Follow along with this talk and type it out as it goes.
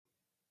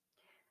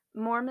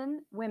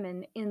Mormon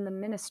Women in the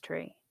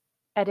Ministry,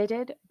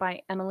 edited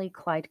by Emily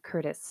Clyde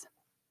Curtis.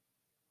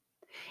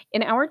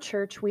 In our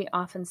church, we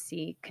often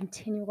see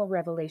continual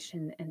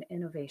revelation and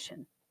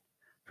innovation.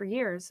 For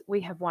years, we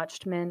have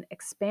watched men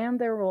expand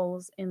their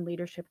roles in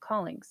leadership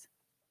callings.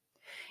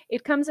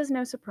 It comes as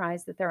no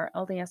surprise that there are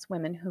LDS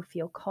women who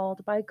feel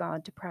called by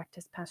God to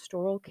practice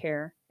pastoral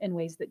care in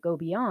ways that go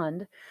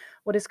beyond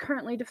what is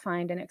currently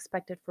defined and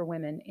expected for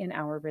women in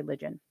our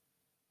religion.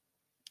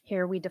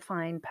 Here we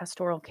define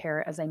pastoral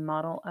care as a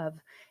model of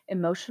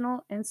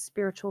emotional and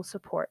spiritual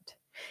support.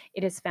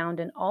 It is found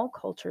in all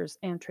cultures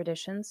and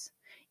traditions.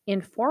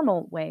 In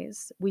formal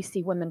ways, we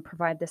see women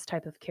provide this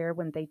type of care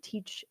when they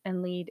teach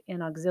and lead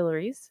in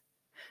auxiliaries,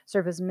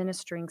 serve as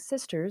ministering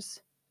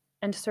sisters,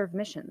 and serve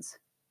missions.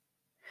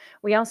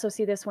 We also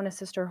see this when a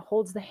sister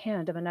holds the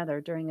hand of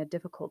another during a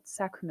difficult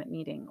sacrament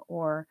meeting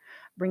or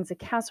brings a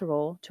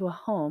casserole to a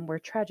home where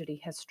tragedy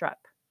has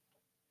struck.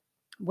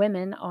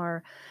 Women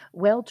are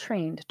well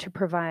trained to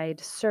provide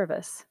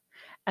service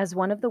as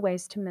one of the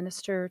ways to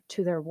minister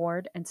to their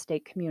ward and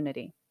state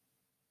community.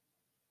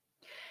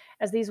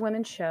 As these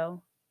women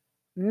show,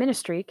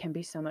 ministry can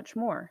be so much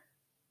more.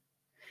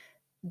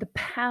 The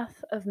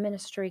path of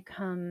ministry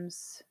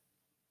comes.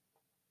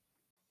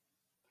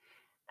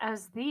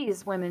 As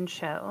these women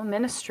show,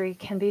 ministry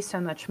can be so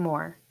much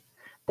more.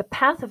 The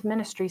path of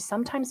ministry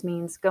sometimes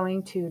means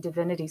going to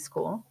divinity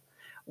school,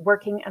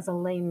 working as a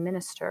lay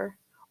minister,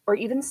 or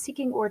even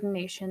seeking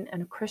ordination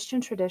in a Christian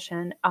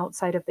tradition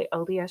outside of the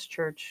LDS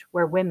Church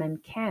where women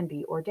can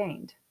be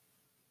ordained.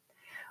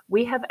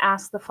 We have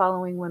asked the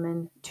following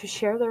women to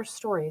share their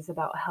stories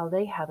about how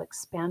they have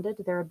expanded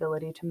their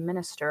ability to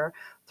minister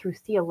through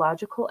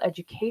theological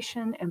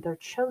education and their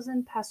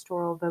chosen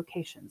pastoral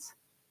vocations.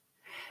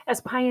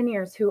 As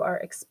pioneers who are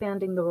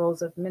expanding the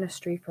roles of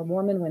ministry for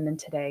Mormon women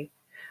today,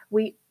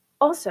 we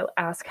also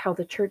ask how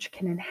the church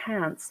can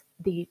enhance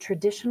the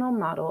traditional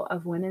model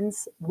of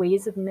women's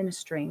ways of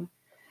ministering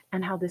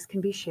and how this can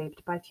be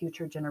shaped by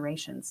future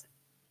generations.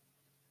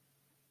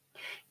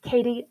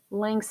 Katie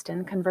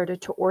Langston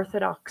converted to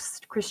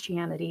Orthodox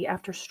Christianity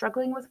after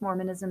struggling with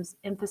Mormonism's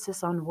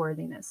emphasis on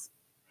worthiness.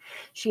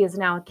 She is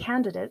now a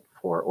candidate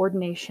for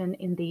ordination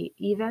in the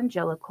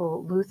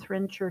Evangelical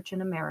Lutheran Church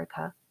in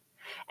America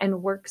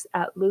and works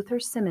at Luther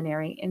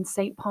Seminary in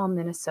St. Paul,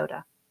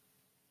 Minnesota.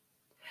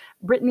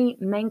 Brittany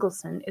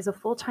Mangelson is a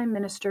full-time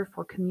minister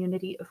for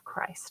Community of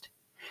Christ.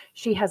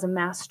 She has a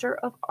Master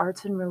of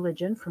Arts in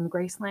Religion from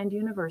Graceland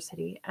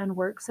University and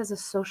works as a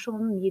social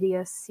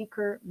media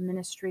seeker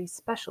ministry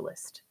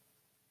specialist.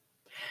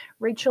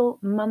 Rachel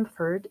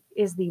Mumford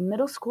is the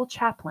middle school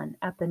chaplain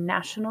at the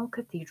National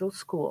Cathedral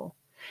School,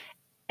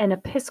 an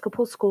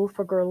Episcopal school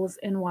for girls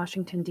in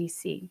Washington,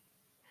 D.C.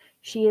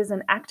 She is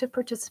an active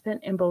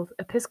participant in both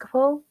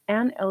Episcopal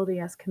and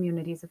LDS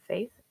communities of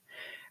faith,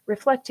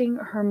 reflecting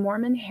her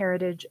Mormon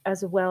heritage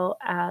as well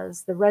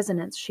as the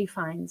resonance she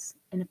finds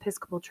in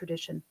Episcopal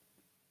tradition.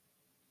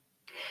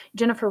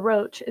 Jennifer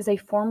Roach is a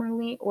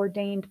formerly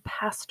ordained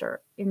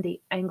pastor in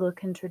the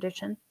Anglican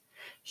tradition.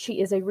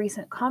 She is a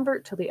recent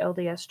convert to the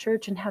LDS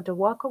Church and had to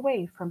walk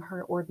away from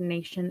her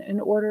ordination in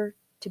order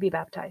to be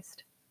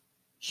baptized.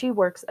 She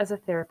works as a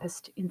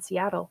therapist in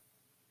Seattle.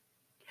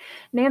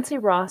 Nancy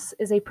Ross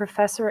is a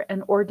professor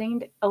and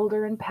ordained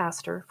elder and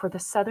pastor for the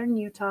Southern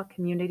Utah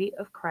Community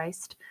of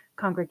Christ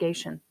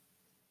congregation.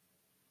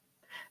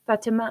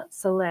 Fatima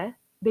Saleh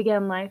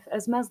began life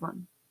as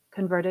Muslim,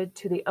 converted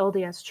to the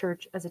LDS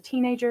Church as a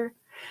teenager,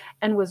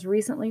 and was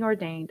recently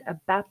ordained a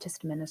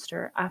Baptist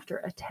minister after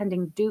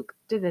attending Duke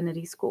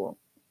Divinity School.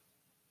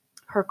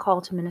 Her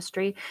call to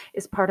ministry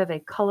is part of a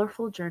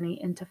colorful journey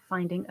into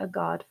finding a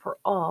God for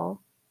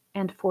all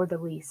and for the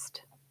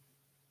least.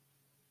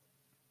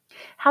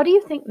 How do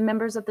you think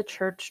members of the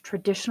church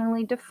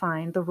traditionally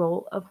define the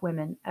role of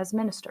women as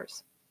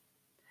ministers?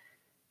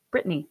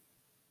 Brittany,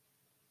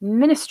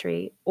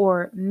 ministry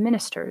or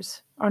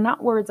ministers are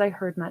not words I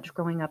heard much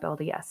growing up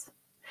LDS.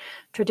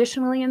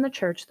 Traditionally in the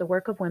church, the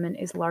work of women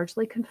is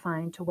largely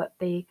confined to what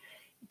they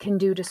can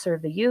do to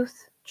serve the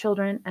youth,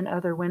 children, and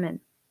other women.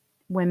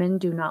 Women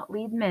do not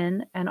lead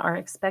men and are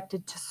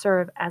expected to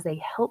serve as a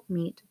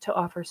helpmeet to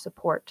offer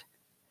support.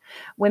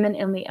 Women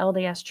in the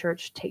LDS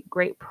Church take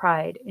great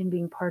pride in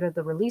being part of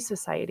the Relief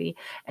Society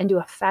and do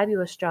a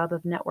fabulous job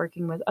of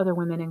networking with other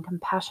women in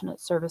compassionate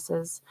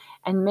services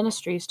and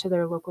ministries to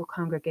their local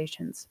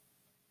congregations.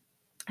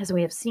 As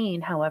we have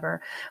seen,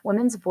 however,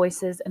 women's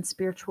voices and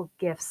spiritual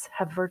gifts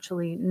have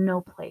virtually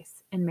no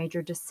place in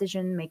major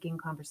decision-making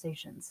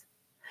conversations.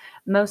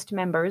 Most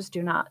members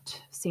do not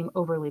seem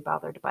overly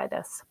bothered by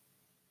this.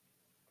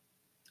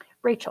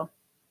 Rachel.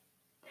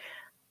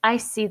 I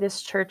see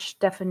this church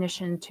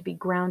definition to be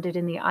grounded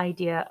in the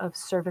idea of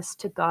service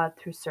to God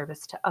through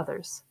service to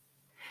others.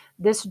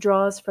 This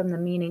draws from the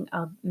meaning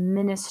of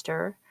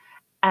minister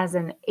as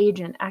an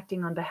agent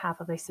acting on behalf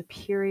of a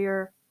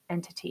superior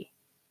entity.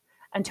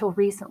 Until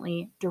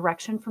recently,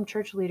 direction from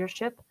church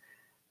leadership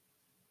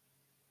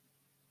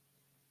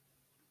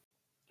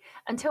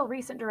Until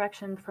recent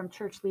direction from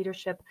church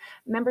leadership,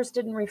 members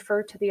didn't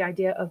refer to the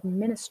idea of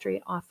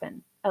ministry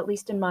often. at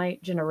least in my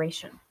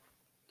generation.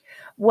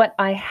 What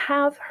I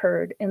have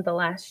heard in the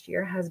last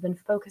year has been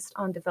focused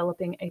on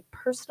developing a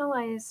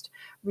personalized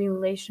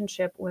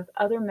relationship with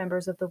other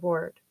members of the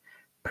ward,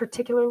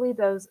 particularly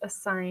those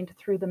assigned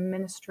through the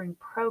ministering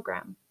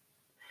program,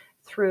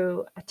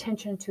 through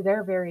attention to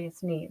their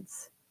various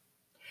needs.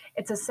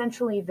 It's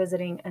essentially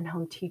visiting and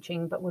home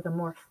teaching, but with a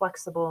more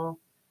flexible,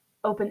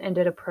 open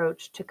ended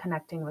approach to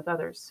connecting with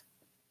others.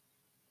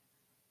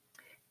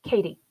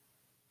 Katie,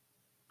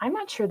 I'm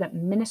not sure that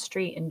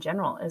ministry in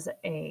general is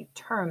a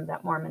term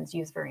that Mormons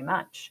use very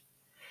much.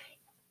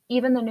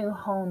 Even the new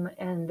home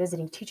and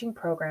visiting teaching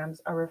programs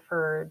are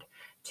referred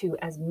to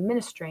as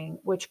ministering,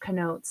 which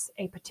connotes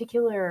a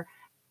particular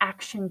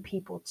action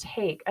people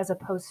take as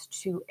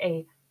opposed to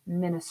a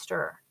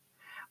minister,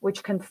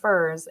 which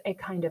confers a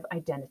kind of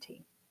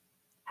identity.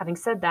 Having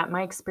said that,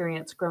 my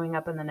experience growing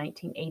up in the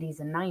 1980s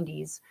and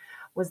 90s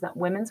was that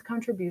women's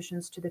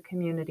contributions to the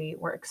community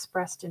were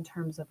expressed in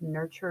terms of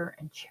nurture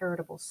and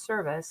charitable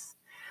service,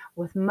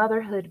 with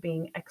motherhood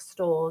being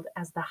extolled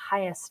as the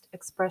highest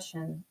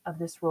expression of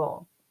this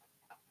role.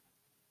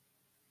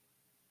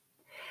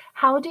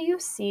 How do you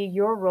see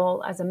your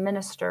role as a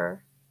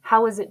minister?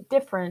 How is it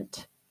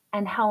different,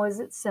 and how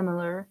is it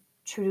similar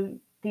to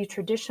the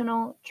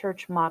traditional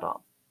church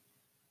model?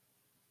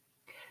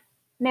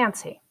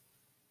 Nancy,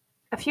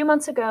 a few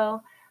months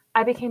ago,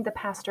 I became the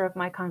pastor of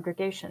my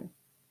congregation.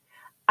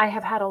 I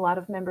have had a lot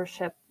of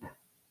mentorship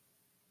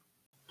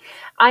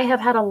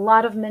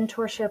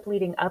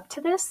leading up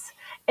to this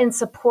and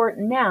support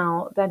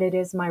now that it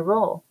is my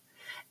role.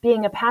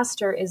 Being a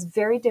pastor is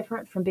very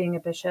different from being a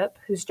bishop,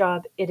 whose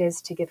job it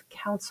is to give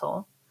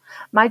counsel.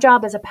 My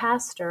job as a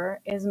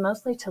pastor is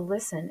mostly to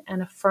listen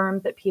and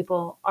affirm that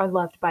people are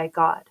loved by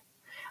God,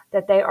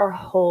 that they are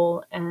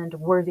whole and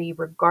worthy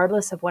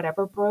regardless of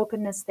whatever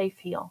brokenness they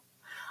feel.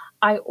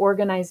 I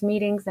organize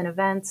meetings and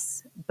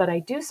events, but I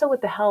do so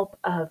with the help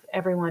of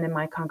everyone in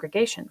my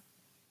congregation.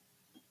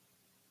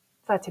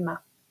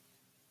 Fatima,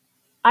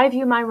 I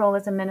view my role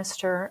as a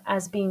minister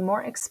as being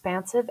more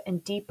expansive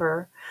and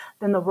deeper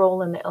than the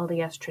role in the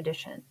LDS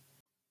tradition.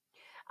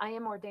 I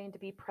am ordained to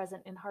be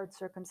present in hard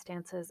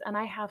circumstances, and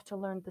I have to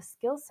learn the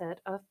skill set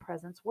of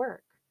presence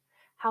work,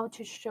 how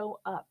to show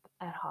up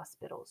at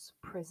hospitals,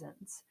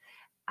 prisons,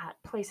 at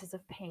places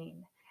of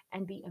pain,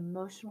 and be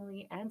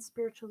emotionally and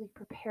spiritually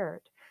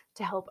prepared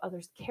to help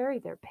others carry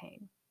their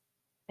pain.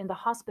 In the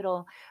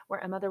hospital, where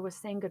a mother was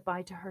saying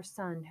goodbye to her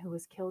son who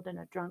was killed in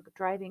a drunk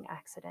driving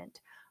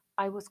accident,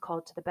 I was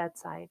called to the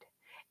bedside,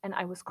 and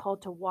I was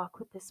called to walk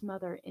with this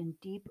mother in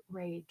deep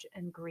rage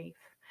and grief.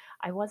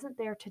 I wasn't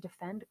there to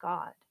defend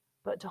God,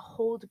 but to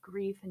hold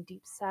grief and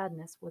deep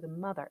sadness with a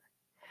mother.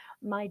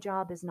 My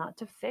job is not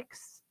to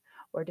fix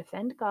or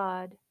defend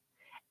God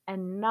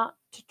and not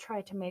to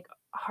try to make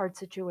hard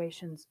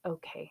situations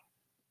okay.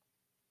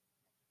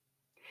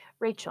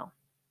 Rachel,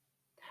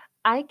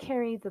 I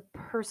carry the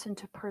person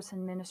to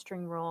person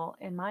ministering role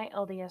in my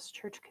LDS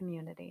church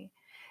community,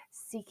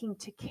 seeking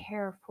to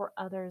care for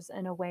others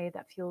in a way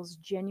that feels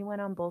genuine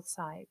on both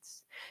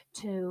sides,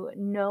 to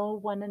know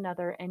one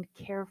another and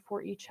care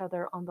for each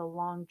other on the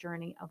long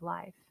journey of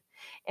life.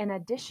 In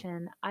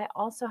addition, I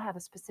also have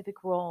a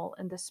specific role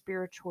in the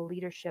spiritual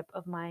leadership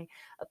of my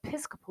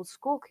Episcopal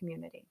school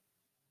community.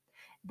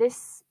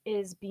 This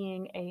is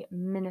being a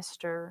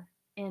minister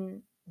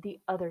in the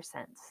other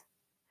sense,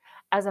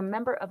 as a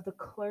member of the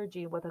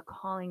clergy with a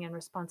calling and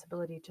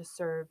responsibility to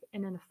serve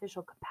in an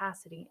official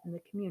capacity in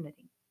the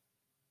community.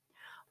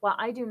 While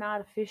I do not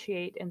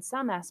officiate in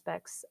some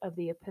aspects of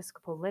the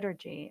Episcopal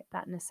liturgy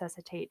that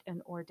necessitate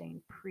an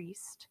ordained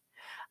priest,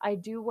 I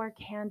do work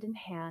hand in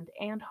hand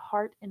and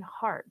heart in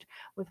heart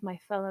with my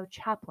fellow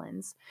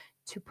chaplains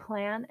to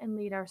plan and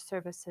lead our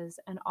services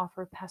and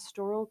offer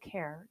pastoral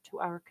care to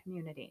our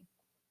community.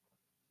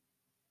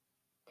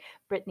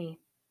 Brittany,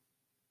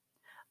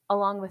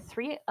 along with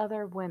 3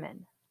 other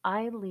women,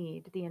 I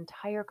lead the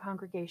entire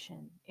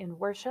congregation in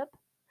worship,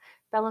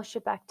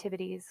 fellowship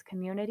activities,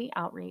 community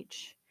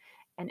outreach,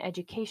 and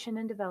education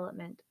and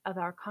development of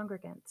our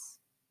congregants.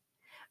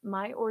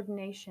 My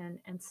ordination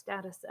and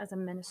status as a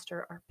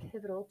minister are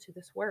pivotal to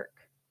this work.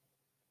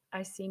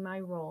 I see my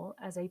role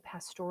as a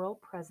pastoral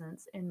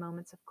presence in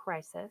moments of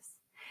crisis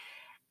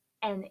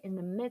and in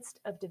the midst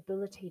of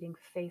debilitating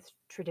faith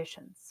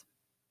traditions.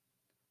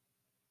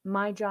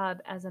 My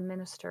job as a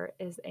minister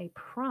is a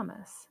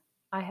promise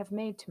I have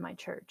made to my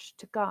church,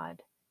 to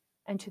God,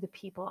 and to the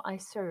people I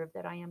serve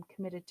that I am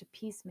committed to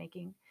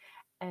peacemaking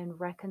and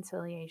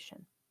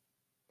reconciliation.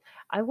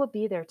 I will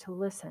be there to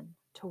listen,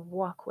 to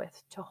walk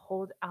with, to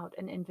hold out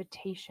an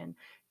invitation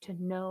to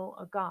know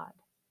a God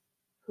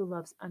who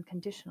loves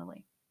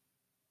unconditionally.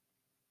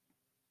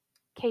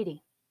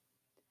 Katie,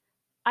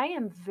 I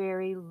am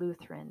very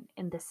Lutheran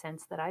in the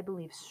sense that I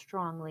believe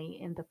strongly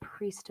in the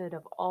priesthood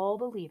of all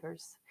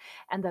believers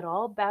and that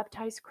all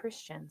baptized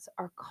Christians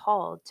are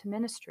called to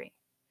ministry.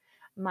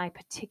 My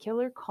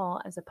particular call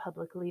as a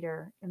public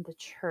leader in the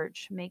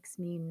church makes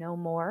me no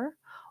more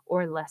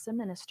or less a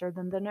minister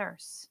than the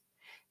nurse,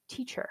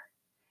 teacher,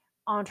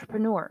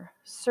 entrepreneur,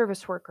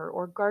 service worker,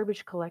 or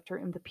garbage collector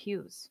in the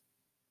pews.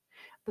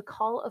 The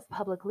call of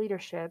public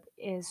leadership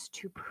is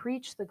to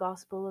preach the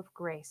gospel of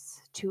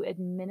grace, to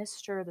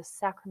administer the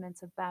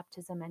sacraments of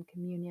baptism and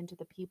communion to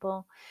the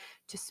people,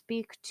 to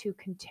speak to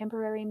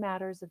contemporary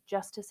matters of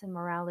justice and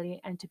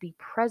morality, and to be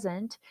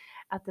present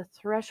at the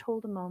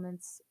threshold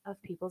moments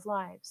of people's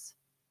lives: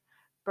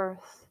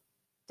 birth,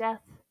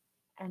 death,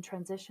 and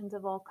transitions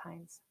of all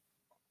kinds.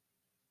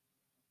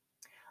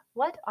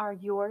 What are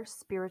your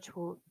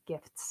spiritual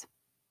gifts?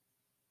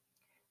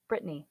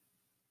 Brittany,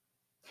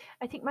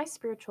 I think my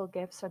spiritual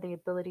gifts are the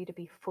ability to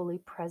be fully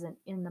present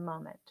in the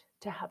moment,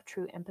 to have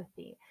true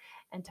empathy,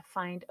 and to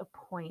find a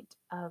point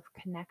of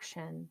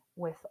connection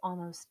with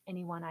almost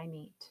anyone I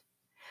meet.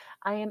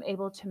 I am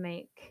able to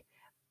make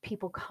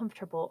people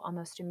comfortable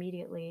almost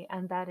immediately,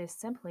 and that is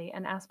simply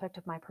an aspect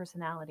of my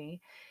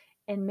personality.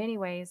 In many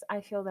ways,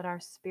 I feel that our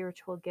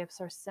spiritual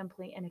gifts are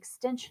simply an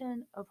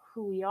extension of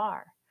who we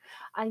are.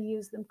 I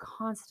use them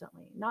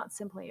constantly, not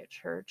simply at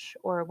church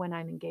or when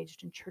I'm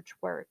engaged in church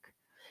work.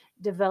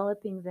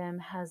 Developing them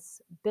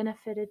has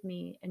benefited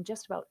me in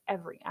just about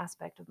every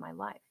aspect of my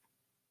life.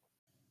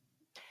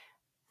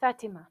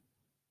 Fatima,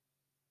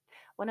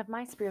 one of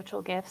my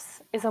spiritual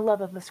gifts is a love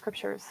of the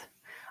scriptures.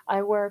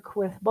 I work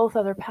with both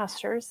other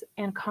pastors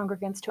and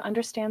congregants to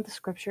understand the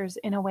scriptures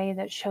in a way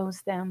that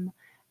shows them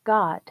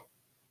God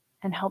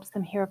and helps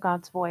them hear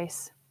God's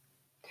voice.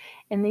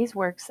 In these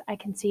works, I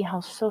can see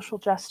how social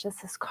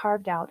justice is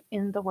carved out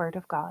in the Word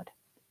of God.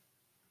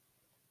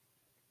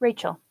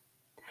 Rachel,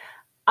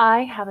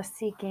 I have a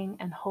seeking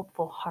and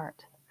hopeful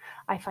heart.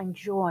 I find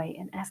joy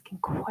in asking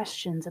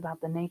questions about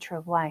the nature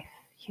of life,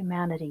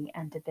 humanity,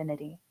 and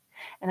divinity.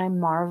 And I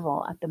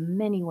marvel at the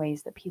many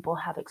ways that people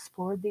have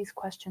explored these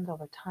questions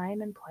over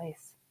time and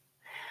place.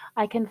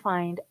 I can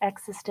find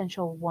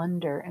existential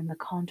wonder in the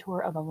contour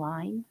of a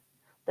line,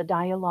 the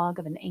dialogue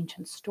of an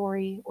ancient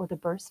story, or the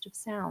burst of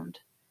sound.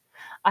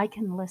 I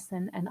can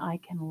listen and I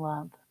can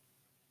love.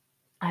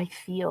 I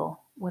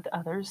feel with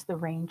others the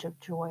range of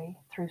joy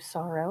through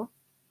sorrow.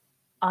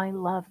 I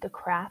love the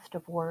craft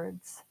of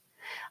words.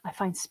 I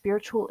find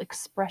spiritual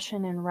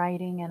expression in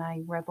writing, and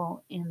I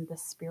revel in the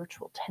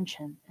spiritual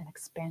tension and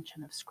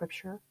expansion of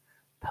scripture,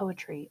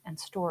 poetry, and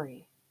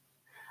story.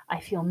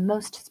 I feel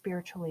most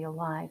spiritually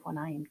alive when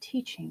I am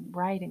teaching,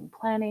 writing,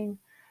 planning,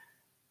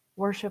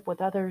 worship with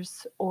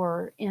others,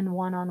 or in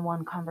one on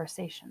one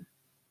conversation.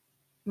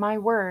 My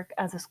work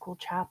as a school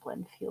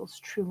chaplain feels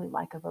truly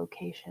like a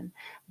vocation,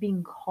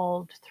 being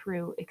called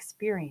through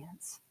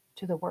experience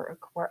to the work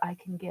where I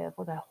can give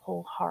with a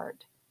whole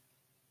heart.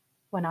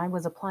 When I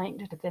was applying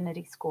to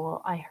divinity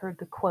school, I heard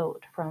the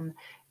quote from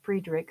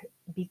Friedrich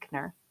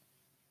Buechner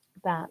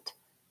that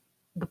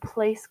the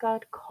place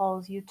God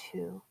calls you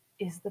to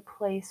is the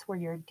place where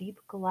your deep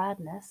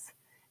gladness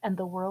and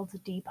the world's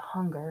deep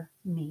hunger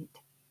meet.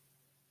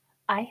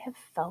 I have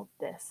felt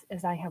this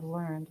as I have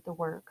learned the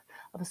work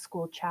of a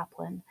school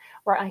chaplain,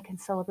 where I can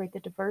celebrate the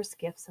diverse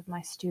gifts of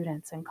my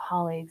students and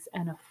colleagues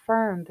and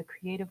affirm the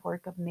creative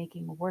work of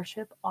making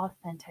worship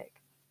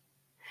authentic.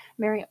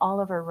 Mary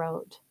Oliver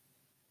wrote,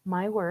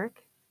 "My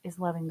work is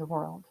loving the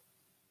world."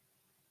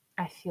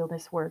 I feel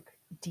this work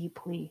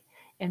deeply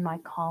in my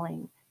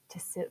calling to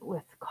sit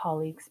with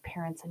colleagues,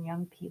 parents, and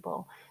young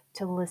people,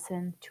 to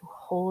listen, to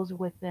hold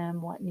with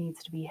them what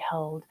needs to be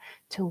held,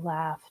 to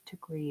laugh, to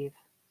grieve,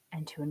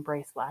 and to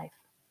embrace life.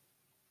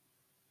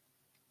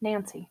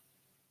 Nancy,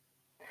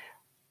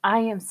 I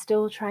am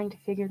still trying to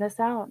figure this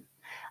out.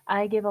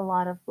 I give a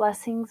lot of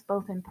blessings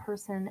both in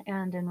person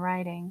and in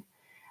writing.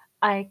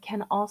 I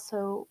can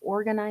also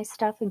organize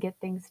stuff and get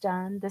things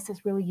done. This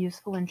is really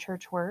useful in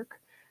church work.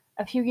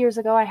 A few years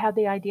ago, I had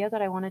the idea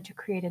that I wanted to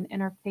create an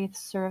interfaith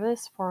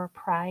service for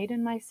Pride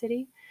in my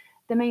city.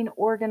 The main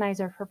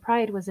organizer for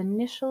Pride was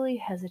initially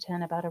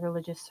hesitant about a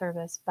religious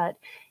service, but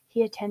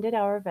he attended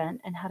our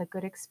event and had a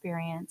good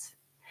experience.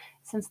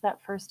 Since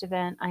that first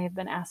event, I have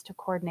been asked to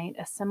coordinate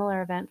a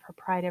similar event for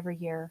Pride every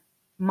year.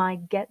 My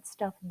Get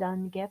Stuff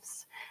Done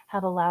gifts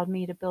have allowed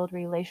me to build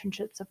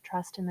relationships of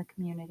trust in the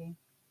community.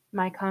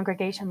 My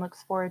congregation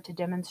looks forward to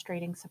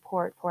demonstrating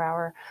support for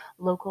our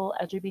local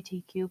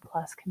LGBTQ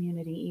plus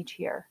community each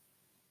year.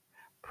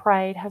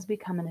 Pride has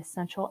become an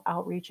essential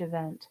outreach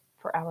event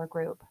for our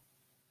group.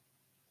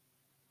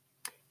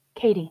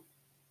 Katie,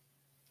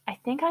 I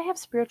think I have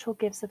spiritual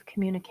gifts of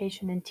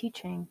communication and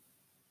teaching.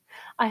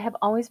 I have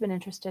always been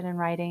interested in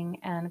writing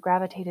and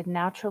gravitated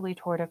naturally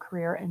toward a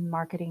career in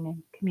marketing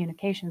and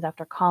communications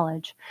after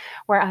college,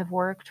 where I've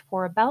worked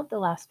for about the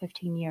last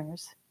 15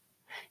 years.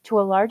 To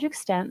a large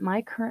extent,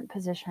 my current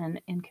position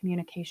in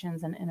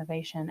communications and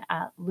innovation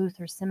at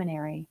Luther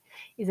Seminary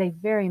is a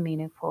very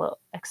meaningful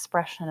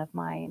expression of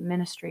my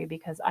ministry,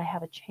 because I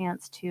have a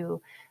chance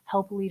to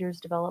help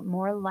leaders develop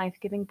more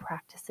life-giving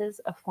practices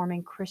of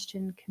forming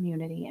Christian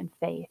community and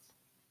faith.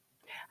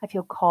 I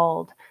feel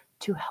called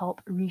to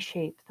help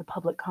reshape the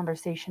public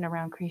conversation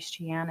around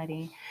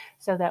Christianity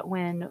so that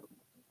when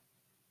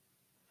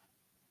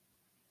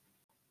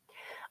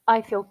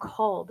I feel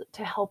called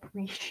to help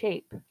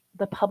reshape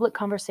the public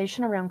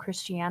conversation around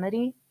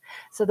Christianity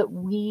so that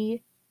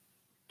we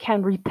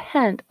can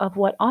repent of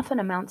what often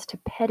amounts to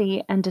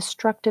petty and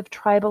destructive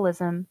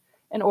tribalism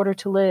in order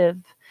to live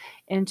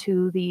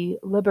into the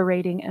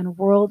liberating and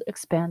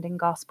world-expanding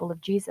gospel of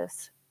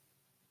Jesus.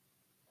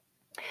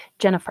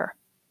 Jennifer,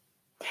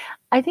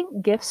 I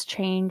think gifts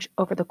change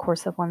over the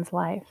course of one's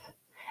life,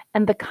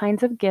 and the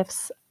kinds of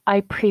gifts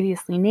I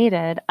previously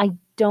needed, I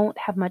don't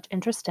have much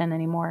interest in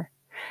anymore.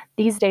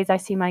 These days, I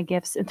see my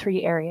gifts in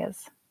 3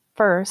 areas.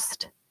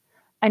 First,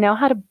 I know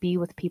how to be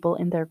with people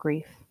in their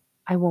grief.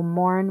 I will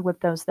mourn with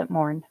those that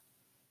mourn.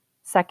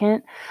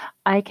 Second,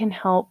 I can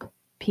help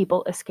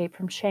people escape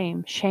from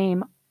shame.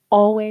 Shame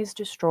always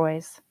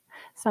destroys.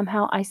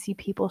 Somehow I see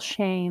people's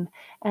shame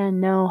and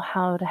know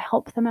how to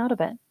help them out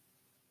of it.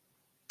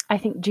 I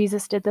think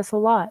Jesus did this a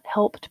lot,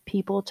 helped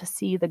people to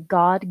see the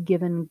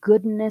God-given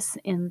goodness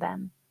in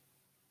them.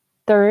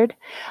 Third,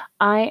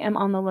 I am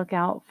on the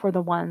lookout for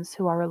the ones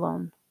who are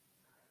alone,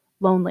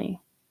 lonely,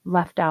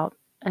 left out,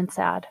 and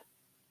sad.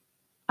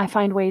 I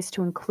find ways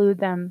to include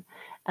them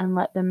and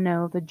let them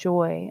know the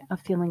joy of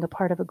feeling a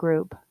part of a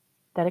group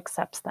that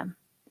accepts them.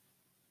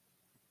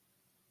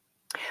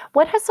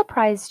 What has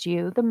surprised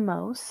you the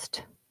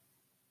most?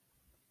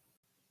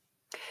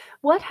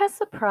 What has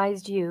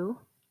surprised you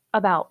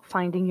about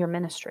finding your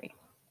ministry?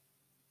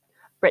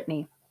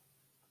 Brittany,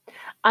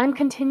 I'm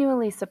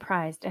continually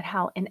surprised at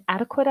how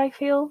inadequate I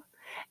feel,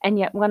 and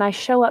yet when I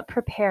show up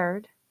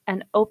prepared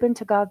and open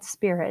to God's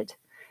Spirit,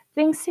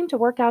 things seem to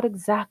work out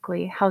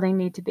exactly how they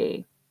need to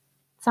be.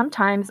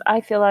 Sometimes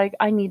I feel like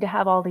I need to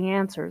have all the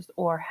answers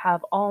or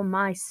have all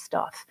my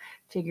stuff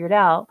figured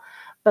out,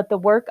 but the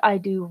work I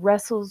do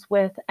wrestles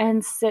with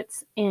and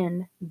sits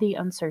in the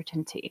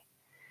uncertainty.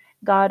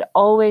 God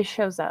always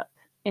shows up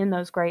in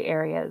those gray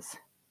areas,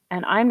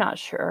 and I'm not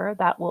sure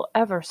that will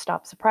ever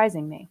stop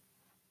surprising me.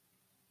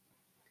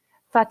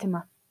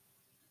 Fatima,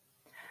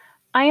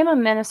 I am a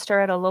minister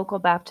at a local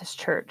Baptist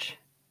church.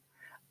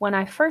 When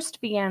I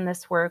first began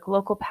this work,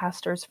 local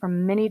pastors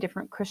from many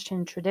different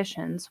Christian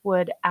traditions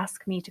would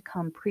ask me to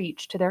come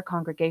preach to their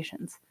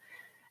congregations.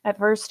 At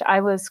first,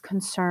 I was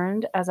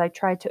concerned as I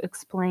tried to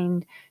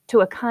explain to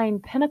a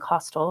kind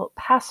Pentecostal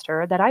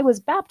pastor that I was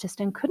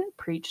Baptist and couldn't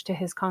preach to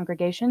his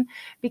congregation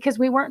because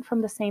we weren't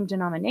from the same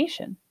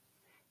denomination.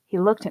 He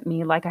looked at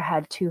me like I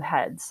had 2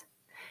 heads.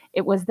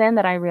 It was then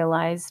that I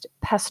realized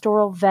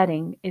pastoral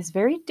vetting is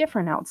very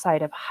different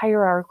outside of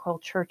hierarchical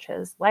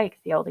churches like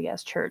the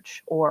LDS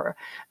Church or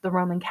the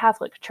Roman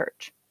Catholic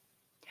Church.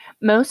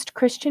 Most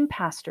Christian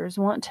pastors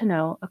want to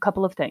know a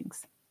couple of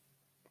things.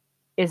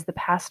 Is the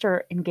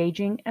pastor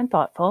engaging and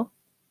thoughtful?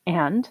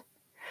 And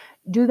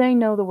do they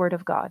know the Word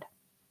of God?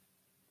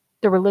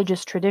 The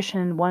religious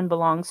tradition one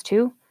belongs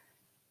to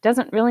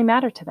doesn't really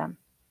matter to them.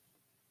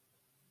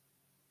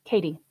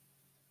 Katie,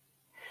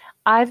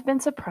 I've been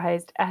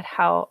surprised at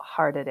how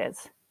hard it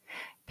is.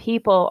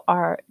 People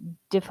are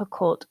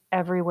difficult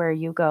everywhere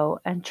you go,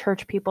 and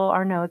church people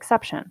are no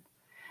exception.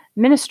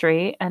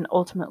 Ministry, and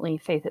ultimately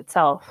faith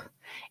itself,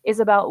 is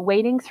about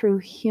wading through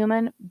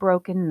human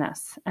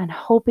brokenness and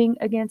hoping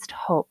against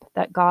hope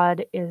that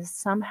God is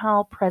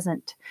somehow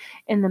present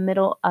in the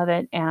middle of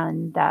it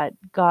and that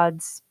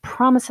God's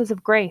promises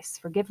of grace,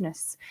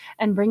 forgiveness,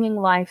 and bringing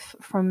life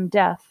from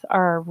death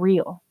are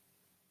real,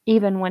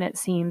 even when it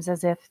seems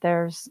as if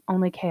there's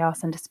only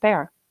chaos and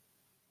despair.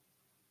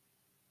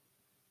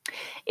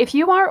 If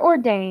you are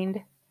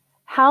ordained,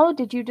 how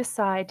did you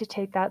decide to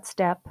take that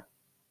step?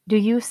 Do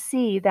you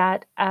see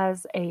that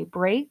as a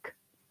break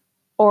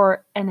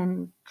or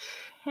an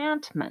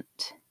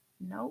enchantment?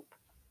 Nope.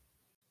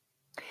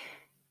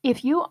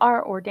 If you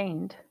are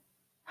ordained,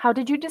 how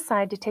did you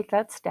decide to take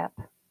that step?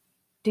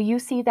 Do you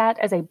see that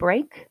as a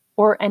break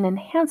or an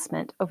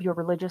enhancement of your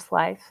religious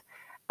life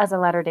as a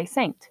Latter-day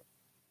Saint?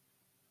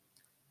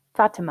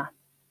 Fatima,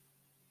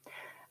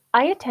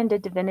 I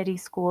attended divinity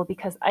school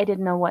because I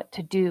didn't know what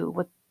to do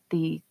with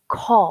the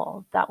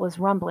call that was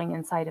rumbling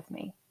inside of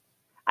me.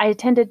 I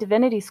attended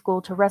divinity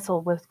school to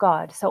wrestle with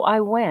God, so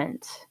I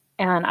went,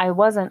 and I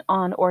wasn't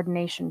on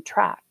ordination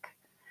track.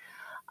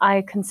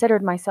 I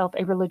considered myself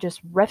a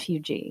religious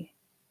refugee.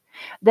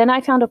 Then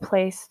I found a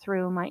place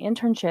through my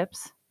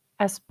internships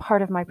as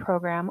part of my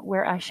program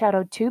where I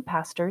shadowed 2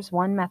 pastors,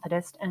 one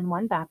Methodist and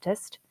one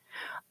Baptist.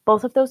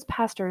 Both of those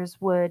pastors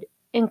would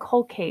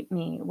inculcate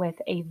me with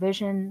a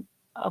vision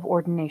of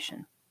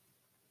ordination.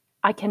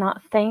 I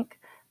cannot thank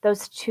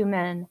those 2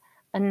 men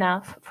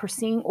enough for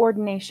seeing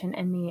ordination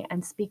in me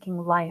and speaking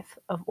life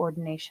of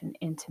ordination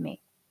into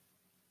me.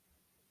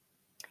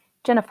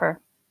 Jennifer,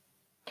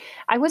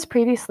 I was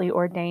previously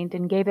ordained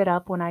and gave it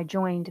up when I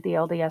joined the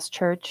LDS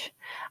Church.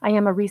 I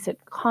am a recent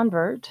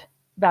convert,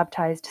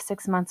 baptized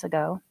 6 months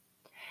ago.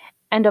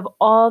 And of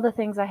all the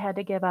things I had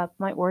to give up,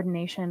 my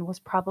ordination was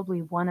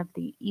probably one of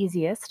the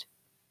easiest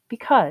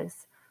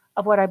because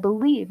of what I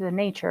believe the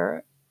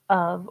nature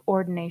of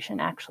ordination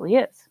actually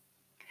is.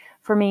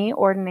 For me,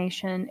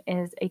 ordination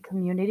is a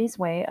community's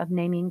way of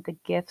naming the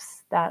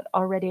gifts that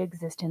already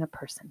exist in a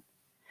person.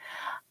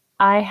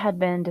 I had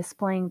been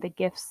displaying the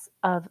gifts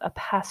of a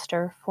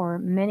pastor for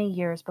many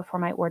years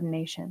before my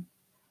ordination.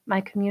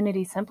 My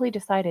community simply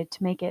decided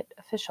to make it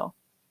official.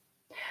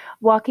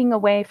 Walking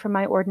away from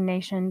my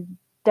ordination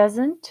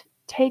doesn't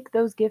take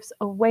those gifts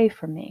away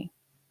from me.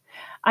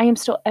 I am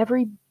still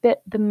every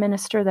bit the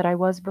minister that I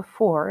was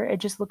before. It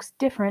just looks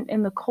different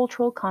in the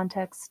cultural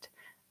context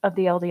of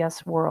the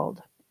LDS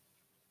world.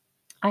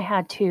 I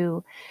had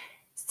to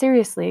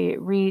seriously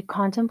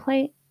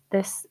recontemplate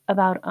this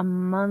about a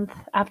month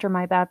after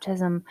my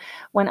baptism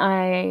when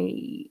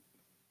I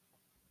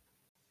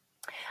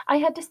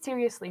had to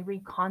seriously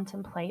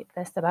recontemplate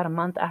this about a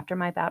month after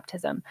my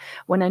baptism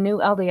when a new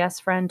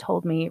LDS friend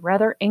told me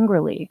rather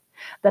angrily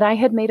that I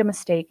had made a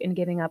mistake in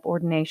giving up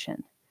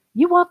ordination.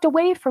 You walked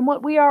away from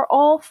what we are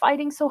all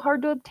fighting so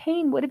hard to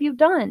obtain. What have you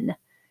done?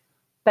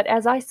 But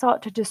as I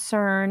sought to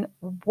discern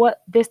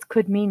what this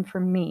could mean for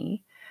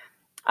me,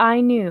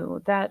 I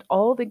knew that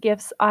all the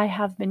gifts I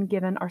have been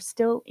given are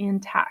still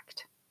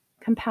intact.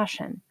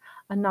 Compassion,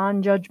 a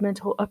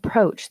non-judgmental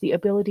approach, the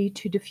ability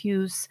to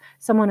diffuse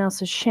someone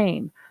else's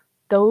shame.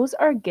 Those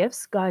are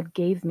gifts God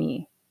gave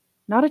me,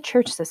 not a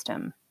church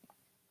system.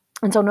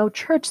 And so no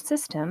church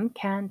system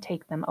can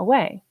take them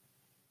away.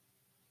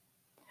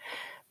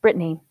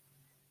 Brittany,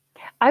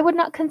 I would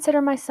not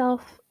consider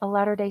myself a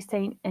Latter-day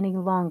Saint any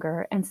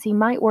longer and see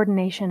my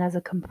ordination as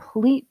a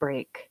complete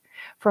break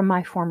from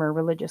my former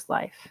religious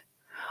life.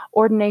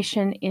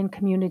 Ordination in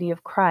Community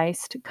of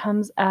Christ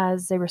comes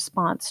as a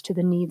response to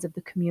the needs of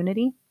the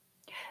community,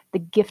 the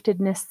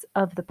giftedness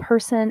of the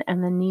person,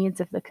 and the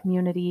needs of the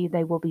community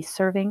they will be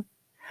serving.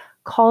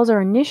 Calls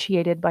are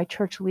initiated by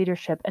church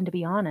leadership, and to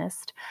be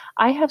honest,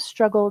 I have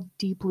struggled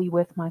deeply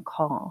with my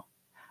call.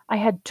 I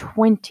had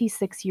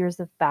 26 years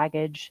of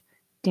baggage,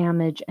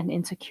 damage, and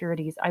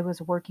insecurities I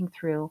was working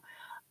through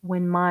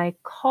when my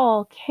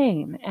call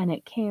came, and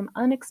it came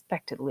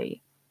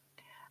unexpectedly.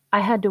 I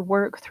had to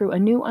work through a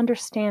new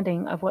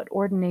understanding of what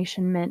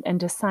ordination meant and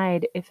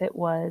decide if it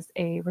was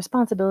a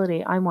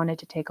responsibility I wanted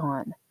to take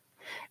on.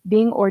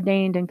 Being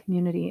ordained in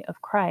Community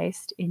of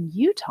Christ in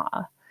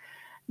Utah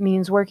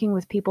means working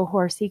with people who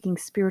are seeking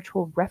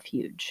spiritual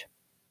refuge.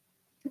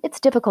 It's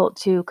difficult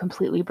to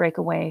completely break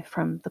away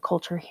from the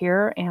culture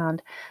here,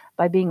 and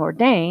by being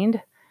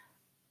ordained,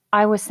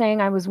 I was saying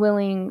I was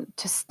willing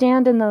to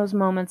stand in those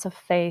moments of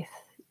faith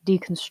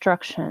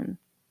deconstruction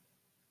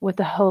with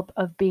the hope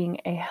of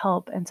being a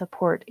help and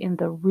support in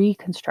the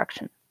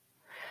reconstruction.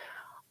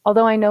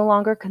 Although I no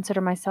longer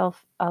consider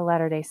myself a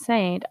Latter-day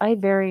Saint, I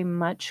very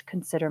much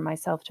consider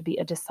myself to be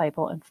a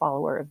disciple and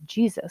follower of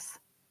Jesus.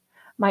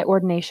 My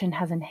ordination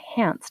has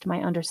enhanced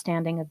my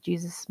understanding of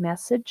Jesus'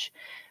 message.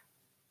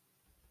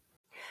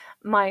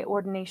 My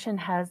ordination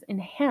has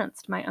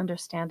enhanced my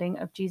understanding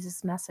of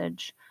Jesus'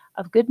 message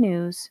of good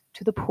news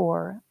to the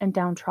poor and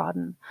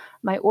downtrodden.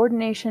 My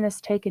ordination has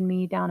taken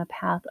me down a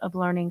path of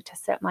learning to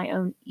set my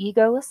own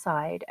ego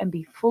aside and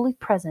be fully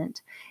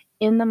present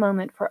in the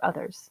moment for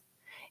others.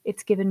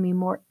 It's given me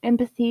more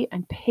empathy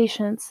and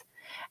patience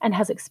and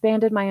has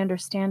expanded my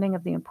understanding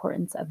of the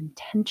importance of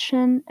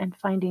intention and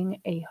finding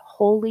a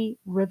holy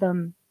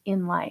rhythm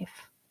in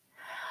life.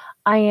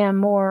 I am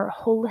more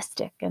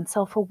holistic and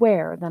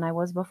self-aware than I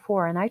was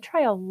before, and I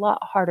try a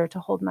lot harder to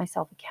hold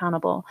myself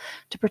accountable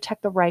to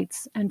protect the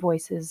rights and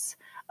voices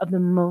of the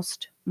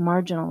most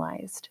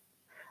marginalized.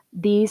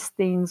 These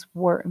things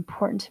were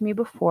important to me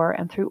before,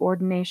 and through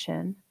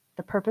ordination,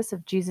 the purpose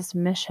of Jesus'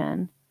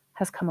 mission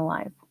has come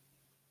alive.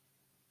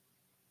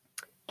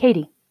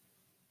 Katie,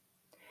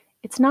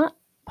 it's not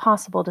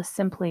possible to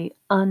simply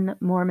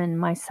un-Mormon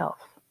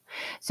myself.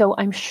 So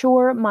I'm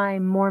sure my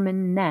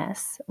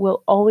Mormonness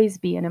will always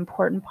be an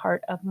important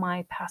part of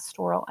my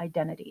pastoral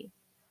identity.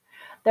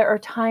 There are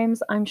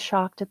times I'm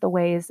shocked at the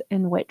ways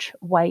in which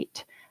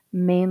white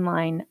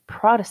mainline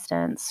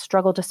Protestants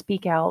struggle to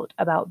speak out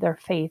about their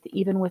faith,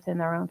 even within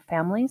their own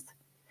families.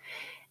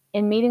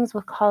 In meetings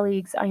with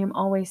colleagues, I am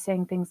always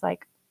saying things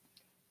like,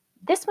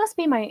 "This must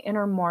be my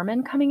inner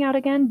Mormon coming out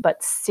again,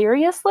 but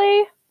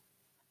seriously?"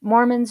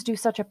 Mormons do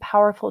such a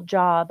powerful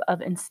job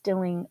of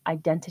instilling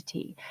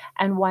identity,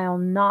 and while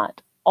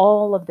not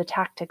all of the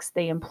tactics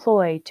they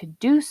employ to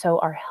do so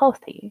are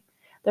healthy,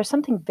 there's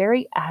something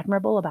very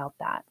admirable about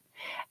that.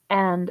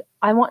 And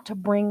I want to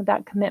bring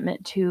that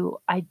commitment to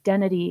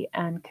identity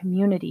and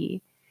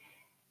community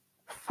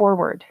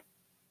forward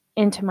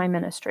into my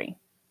ministry.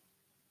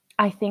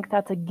 I think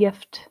that's a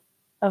gift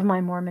of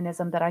my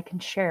Mormonism that I can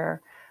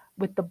share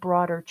with the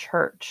broader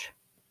church.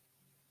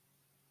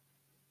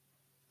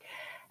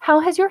 How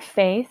has your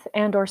faith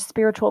and/or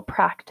spiritual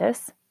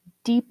practice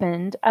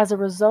deepened as a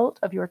result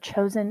of your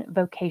chosen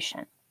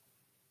vocation?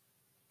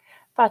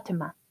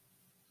 Fatima,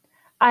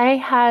 I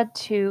had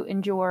to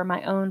endure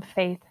my own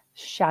faith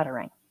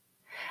shattering.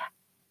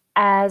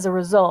 As a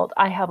result,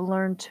 I have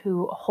learned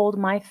to hold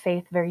my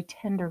faith very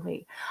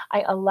tenderly.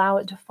 I allow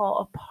it to fall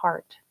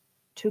apart,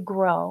 to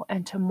grow,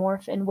 and to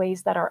morph in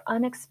ways that are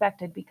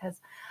unexpected because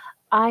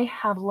I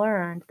have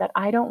learned that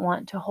I don't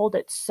want to hold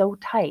it so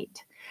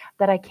tight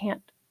that I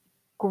can't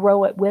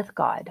grow it with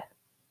God.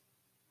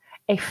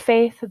 A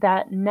faith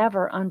that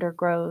never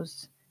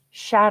undergoes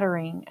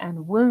shattering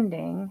and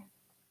wounding.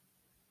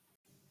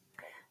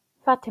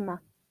 Fatima,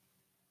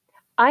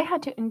 I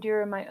had to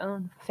endure my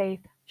own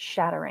faith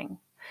shattering.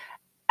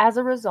 As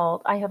a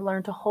result, I have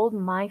learned to hold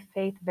my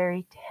faith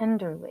very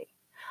tenderly.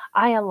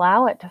 I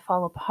allow it to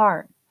fall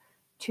apart,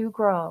 to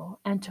grow,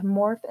 and to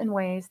morph in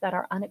ways that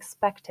are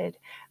unexpected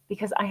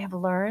because I have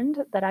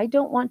learned that I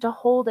don't want to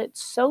hold it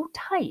so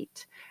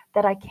tight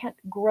that I can't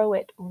grow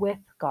it with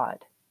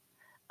God.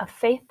 A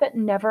faith that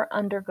never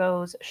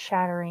undergoes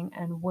shattering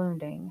and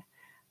wounding.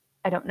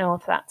 I don't know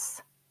if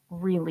that's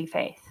really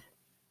faith.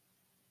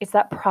 It's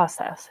that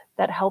process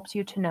that helps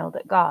you to know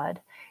that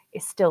God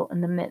is still in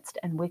the midst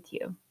and with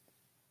you.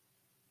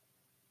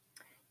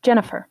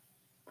 Jennifer,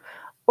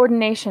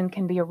 ordination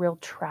can be a real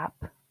trap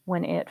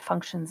when it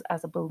functions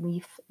as a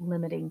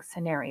belief-limiting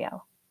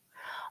scenario.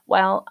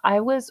 While I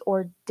was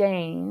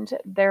ordained,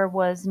 there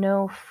was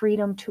no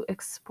freedom to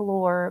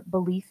explore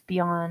belief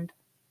beyond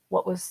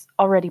what was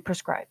already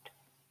prescribed.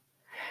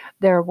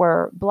 There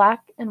were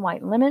black and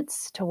white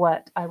limits to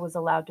what I was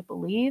allowed to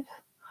believe.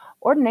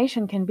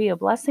 Ordination can be a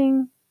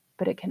blessing,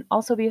 but it can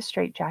also be a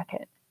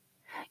straitjacket.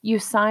 You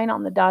sign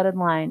on the dotted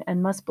line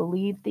and must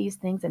believe these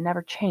things and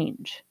never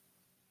change.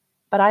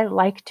 But I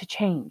like to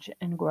change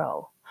and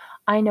grow.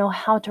 I know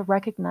how to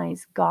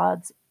recognize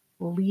God's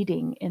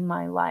leading in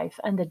my life,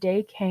 and the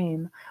day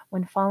came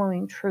when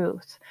following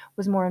truth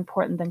was more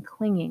important than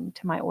clinging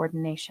to my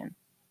ordination.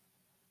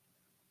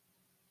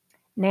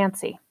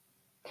 Nancy.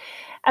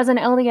 As an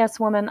LDS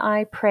woman,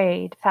 I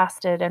prayed,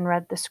 fasted, and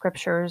read the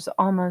scriptures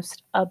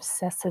almost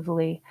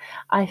obsessively.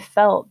 I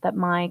felt that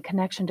my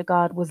connection to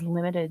God was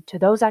limited to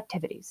those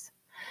activities.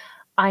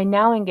 I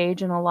now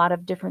engage in a lot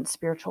of different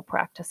spiritual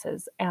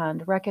practices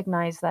and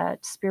recognize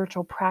that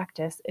spiritual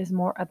practice is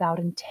more about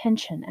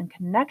intention and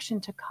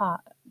connection to God.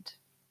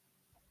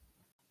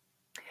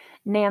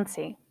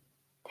 Nancy.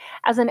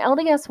 As an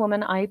LDS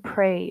woman, I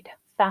prayed,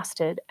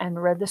 fasted,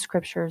 and read the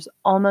scriptures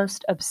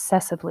almost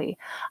obsessively.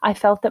 I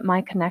felt that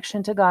my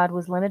connection to God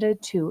was limited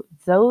to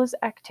those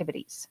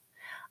activities.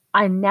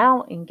 I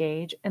now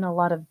engage in a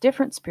lot of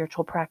different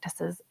spiritual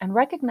practices and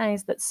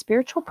recognize that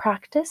spiritual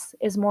practice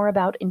is more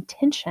about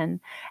intention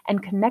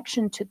and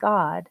connection to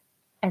God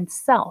and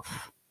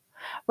self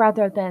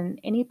rather than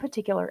any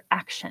particular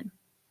action.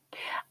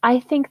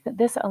 I think that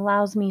this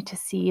allows me to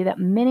see that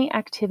many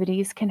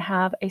activities can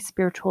have a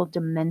spiritual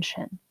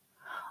dimension.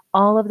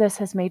 All of this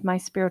has made my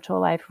spiritual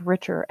life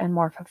richer and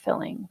more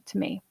fulfilling to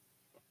me.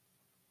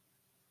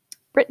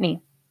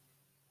 Brittany.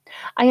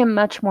 I am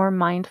much more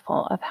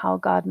mindful of how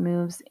God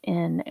moves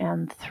in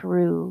and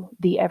through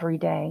the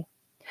everyday.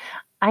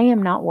 I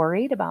am not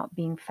worried about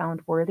being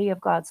found worthy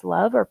of God's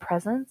love or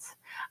presence.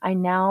 I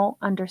now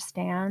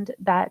understand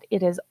that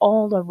it is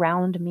all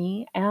around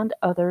me and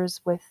others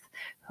with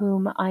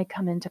whom I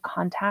come into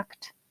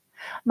contact.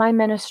 My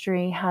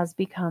ministry has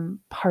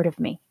become part of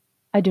me.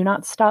 I do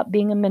not stop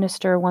being a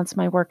minister once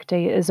my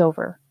workday is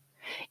over.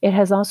 It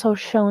has also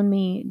shown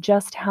me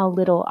just how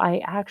little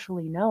I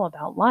actually know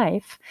about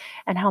life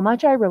and how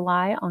much I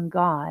rely on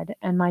God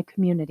and my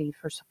community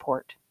for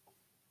support.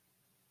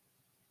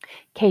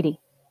 Katie.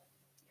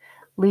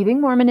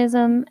 Leaving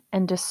Mormonism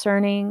and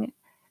discerning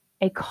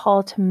a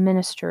call to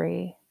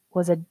ministry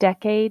was a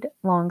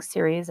decade-long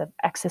series of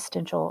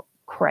existential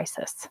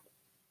crisis.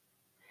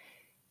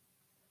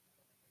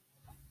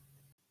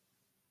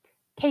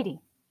 Katie.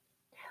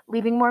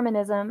 Leaving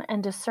Mormonism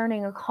and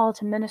discerning a call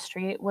to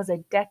ministry was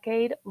a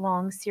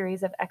decade-long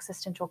series of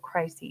existential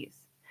crises.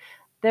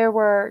 There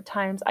were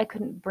times I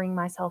couldn't bring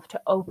myself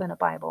to open a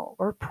Bible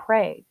or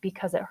pray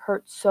because it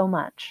hurt so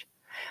much.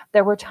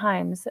 There were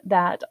times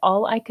that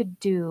all I could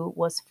do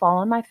was fall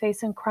on my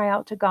face and cry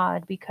out to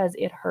God because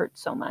it hurt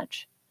so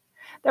much.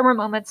 There were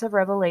moments of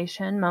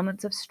revelation,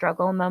 moments of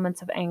struggle,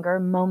 moments of anger,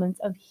 moments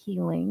of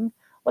healing.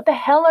 "What the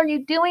hell are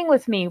you doing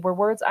with me?" were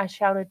words I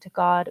shouted to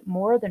God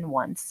more than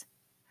once.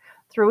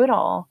 Through it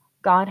all,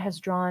 God has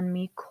drawn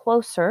me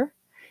closer,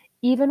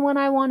 even when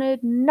I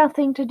wanted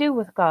nothing to do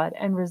with God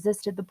and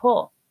resisted the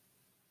pull.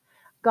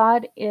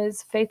 God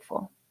is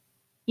faithful,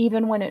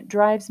 even when it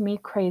drives me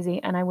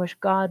crazy and I wish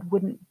God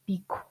wouldn't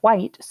be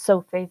quite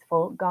so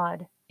faithful.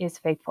 God is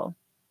faithful.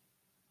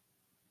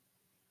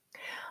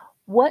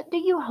 What do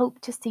you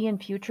hope to see in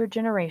future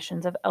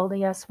generations of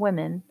LDS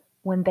women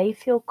when they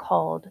feel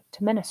called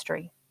to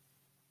ministry?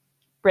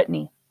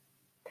 Brittany.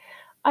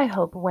 I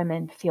hope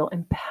women feel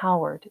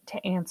empowered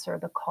to answer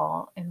the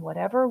call in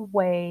whatever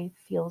way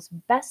feels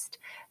best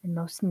and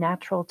most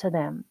natural to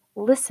them.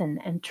 Listen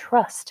and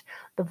trust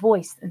the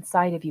voice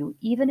inside of you,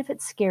 even if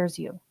it scares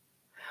you.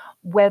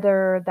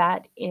 Whether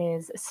that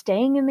is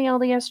staying in the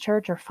LDS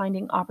church or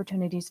finding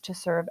opportunities to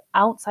serve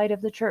outside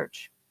of the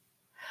church.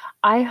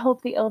 I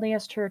hope the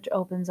LDS church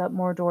opens up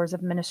more doors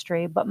of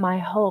ministry, but my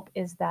hope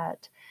is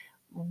that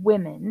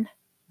women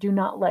do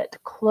not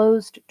let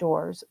closed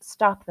doors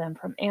stop them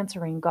from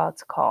answering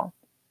God's call.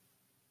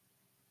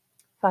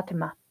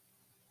 Fatima.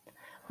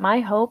 My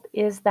hope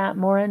is that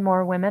more and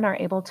more women are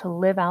able to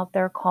live out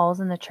their calls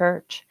in the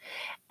church,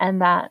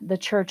 and that the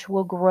church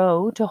will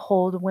grow to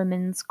hold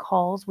women's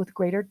calls with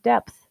greater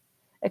depth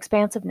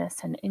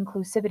expansiveness and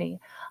inclusivity.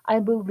 I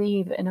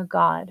believe in a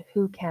God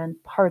who can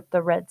part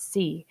the Red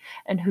Sea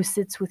and who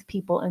sits with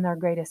people in their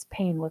greatest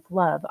pain with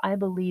love. I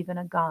believe in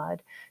a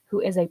God who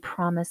is a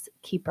promise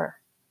keeper.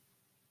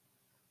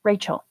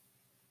 Rachel,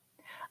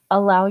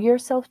 allow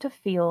yourself to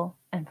feel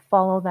and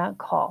follow that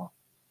call.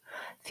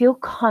 Feel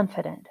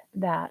confident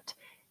that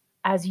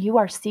as you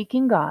are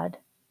seeking God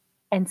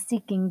and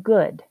seeking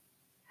good,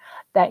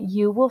 that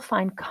you will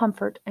find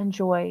comfort and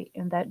joy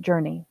in that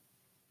journey.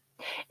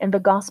 In the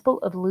Gospel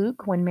of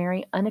Luke, when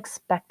Mary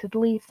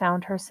unexpectedly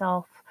found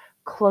herself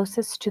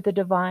closest to the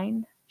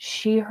divine,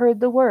 she heard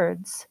the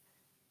words,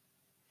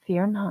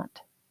 "Fear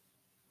not."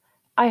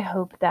 I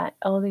hope that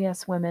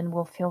LDS women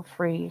will feel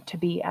free to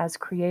be as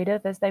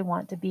creative as they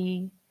want to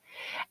be,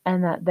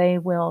 and that they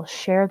will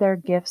share their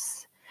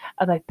gifts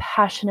of a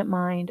passionate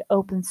mind,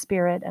 open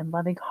spirit, and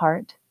loving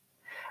heart.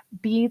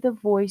 Be the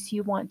voice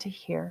you want to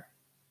hear.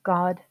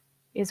 God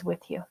is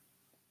with you.